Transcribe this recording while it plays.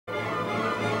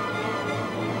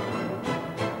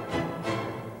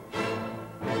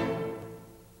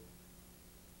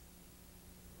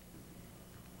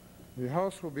The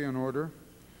House will be in order.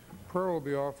 Prayer will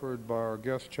be offered by our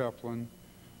guest chaplain,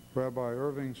 Rabbi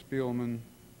Irving Spielman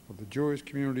of the Jewish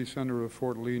Community Center of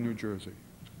Fort Lee, New Jersey.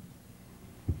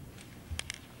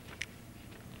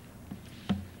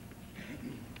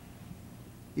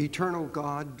 Eternal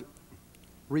God,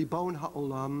 RIBON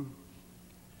HA-OLAM,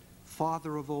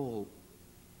 Father of all,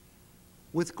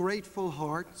 with grateful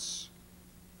hearts,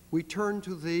 we turn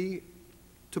to Thee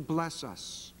to bless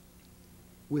us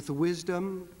with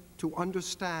wisdom to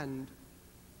understand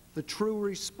the true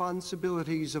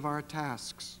responsibilities of our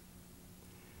tasks,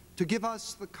 to give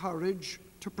us the courage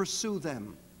to pursue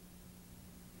them,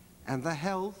 and the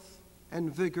health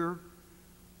and vigor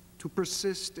to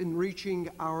persist in reaching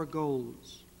our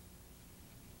goals.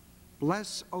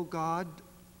 Bless, O God,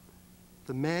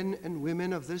 the men and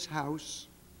women of this house,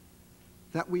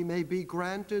 that we may be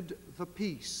granted the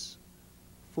peace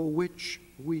for which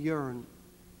we yearn.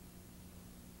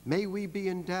 May we be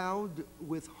endowed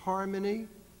with harmony,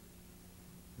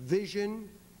 vision,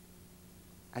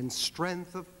 and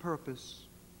strength of purpose,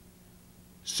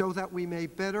 so that we may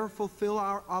better fulfill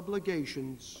our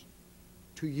obligations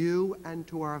to you and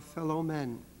to our fellow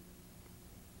men.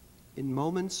 In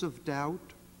moments of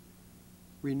doubt,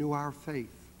 renew our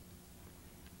faith.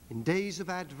 In days of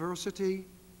adversity,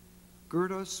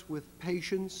 gird us with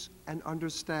patience and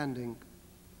understanding.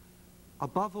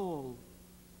 Above all,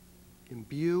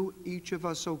 imbue each of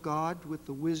us, O God, with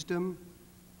the wisdom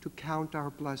to count our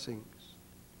blessings.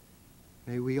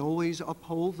 May we always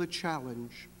uphold the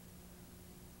challenge,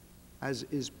 as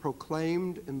is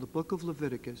proclaimed in the book of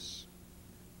Leviticus,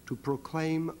 to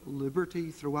proclaim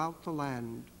liberty throughout the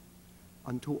land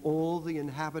unto all the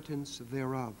inhabitants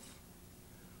thereof.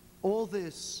 All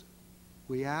this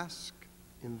we ask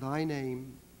in Thy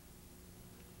name.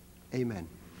 Amen.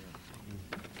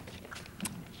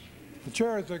 The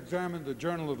Chair has examined the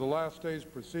Journal of the last day's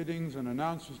proceedings and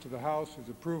announces to the House his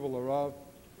approval thereof.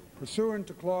 Pursuant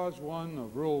to Clause 1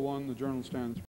 of Rule 1, the Journal stands